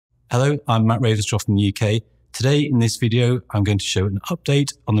Hello, I'm Matt Ravenscroft from the UK. Today in this video, I'm going to show an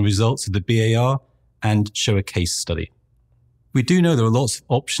update on the results of the BAR and show a case study. We do know there are lots of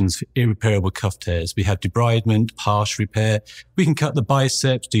options for irreparable cuff tears. We have debridement, partial repair. We can cut the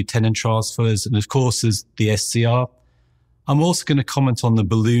biceps, do tendon transfers, and of course there's the SCR. I'm also going to comment on the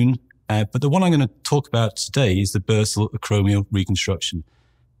balloon, but the one I'm going to talk about today is the Bursal Acromial Reconstruction.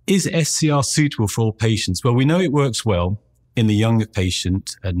 Is SCR suitable for all patients? Well, we know it works well in the younger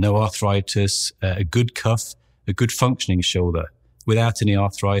patient, no arthritis, a good cuff, a good functioning shoulder without any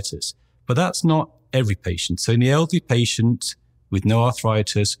arthritis. But that's not every patient. So in the elderly patient with no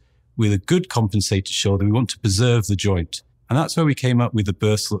arthritis, with a good compensated shoulder, we want to preserve the joint. And that's where we came up with the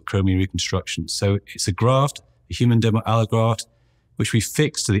Bursal Acromial Reconstruction. So it's a graft, a human dermal allograft, which we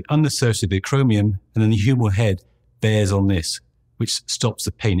fix to the undersurface of the acromion, and then the humeral head bears on this, which stops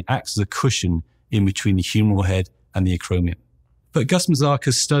the pain. It acts as a cushion in between the humeral head and the acromion. But Gus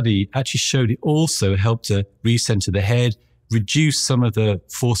Mazarka's study actually showed it also helped to recenter the head, reduce some of the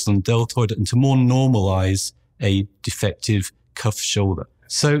force on the deltoid, and to more normalize a defective cuff shoulder.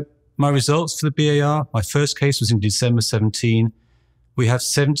 So my results for the BAR, my first case was in December 17. We have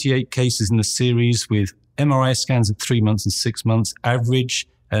 78 cases in the series with MRI scans at 3 months and 6 months, average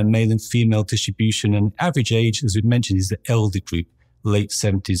male and female distribution, and average age, as we mentioned, is the elderly group, late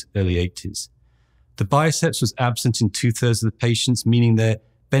 70s, early 80s. The biceps was absent in 2/3 of the patients, meaning their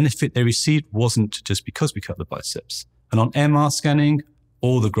benefit they received wasn't just because we cut the biceps. And on MR scanning,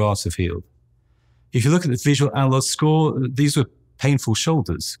 all the grafts have healed. If you look at the visual analog score, these were painful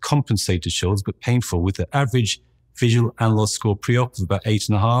shoulders, compensated shoulders, but painful, with the average visual analog score pre-op of about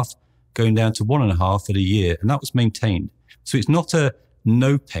 8.5, going down to 1.5 at a year, and that was maintained. So it's not a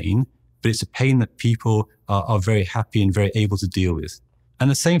no pain, but it's a pain that people are very happy and very able to deal with. And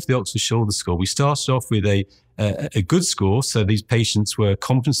the same for the Oxford Shoulder Score. We started off with a good score. So these patients were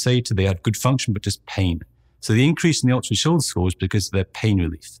compensated. They had good function, but just pain. So the increase in the Oxford Shoulder Score is because of their pain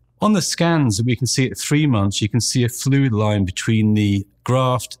relief. On the scans that we can see at 3 months, you can see a fluid line between the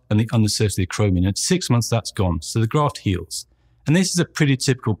graft and the undersurface of the acromion. At 6 months, that's gone. So the graft heals. And this is a pretty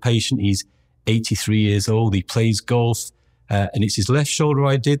typical patient. He's 83 years old. He plays golf, and it's his left shoulder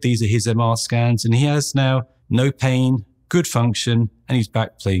I did. These are his MR scans. And he has now no pain, good function, and he's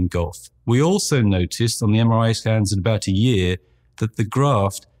back playing golf. We also noticed on the MRI scans in about a year that the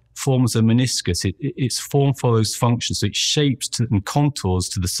graft forms a meniscus. Its form follows function, so it shapes and contours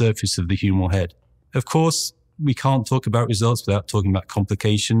to the surface of the humeral head. Of course, we can't talk about results without talking about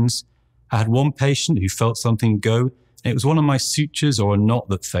complications. I had one patient who felt something go, and it was one of my sutures or a knot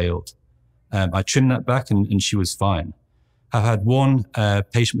that failed. I trimmed that back and she was fine. I've had one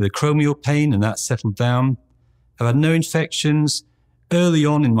patient with acromial pain, and that settled down. I've had no infections. Early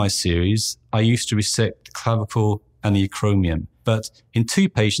on in my series, I used to resect the clavicle and the acromion, but in 2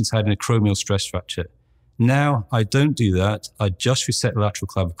 patients I had an acromial stress fracture. Now I don't do that. I just resect the lateral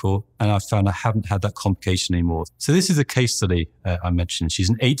clavicle, and I found I haven't had that complication anymore. So this is a case study I mentioned. She's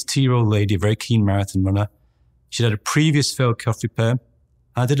an 82-year-old lady, a very keen marathon runner. She had a previous failed cuff repair.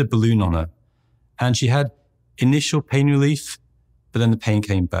 I did a balloon on her, and she had initial pain relief, but then the pain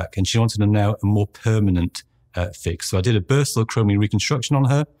came back, and she wanted a more permanent fix. So I did a Bursal Acromial Reconstruction on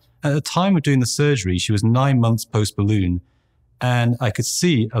her. At the time of doing the surgery, she was 9 months post-balloon, and I could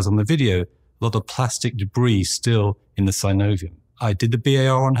see, as on the video, a lot of plastic debris still in the synovium. I did the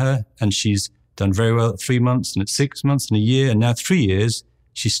BAR on her, and she's done very well at 3 months, and at 6 months, and a year, and now 3 years,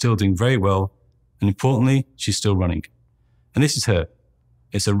 she's still doing very well, and importantly, she's still running. And this is her.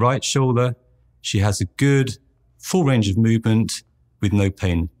 It's a right shoulder. She has a good full range of movement with no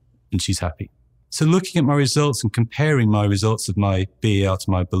pain, and she's happy. So looking at my results and comparing my results of my BAR to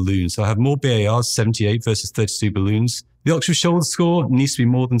my balloon. So I have more BARs, 78 versus 32 balloons. The Oxford Shoulder Score needs to be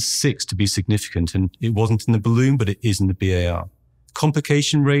more than 6 to be significant, and it wasn't in the balloon, but it is in the BAR.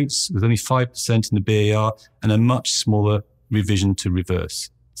 Complication rates was only 5% in the BAR and a much smaller revision to reverse.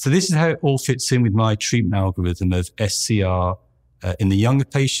 So this is how it all fits in with my treatment algorithm of SCR in the younger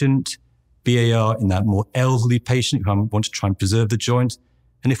patient, BAR in that more elderly patient who I want to try and preserve the joint.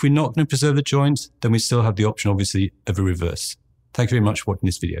 And if we're not going to preserve the joint, then we still have the option, obviously, of a reverse. Thank you very much for watching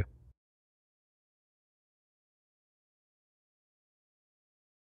this video.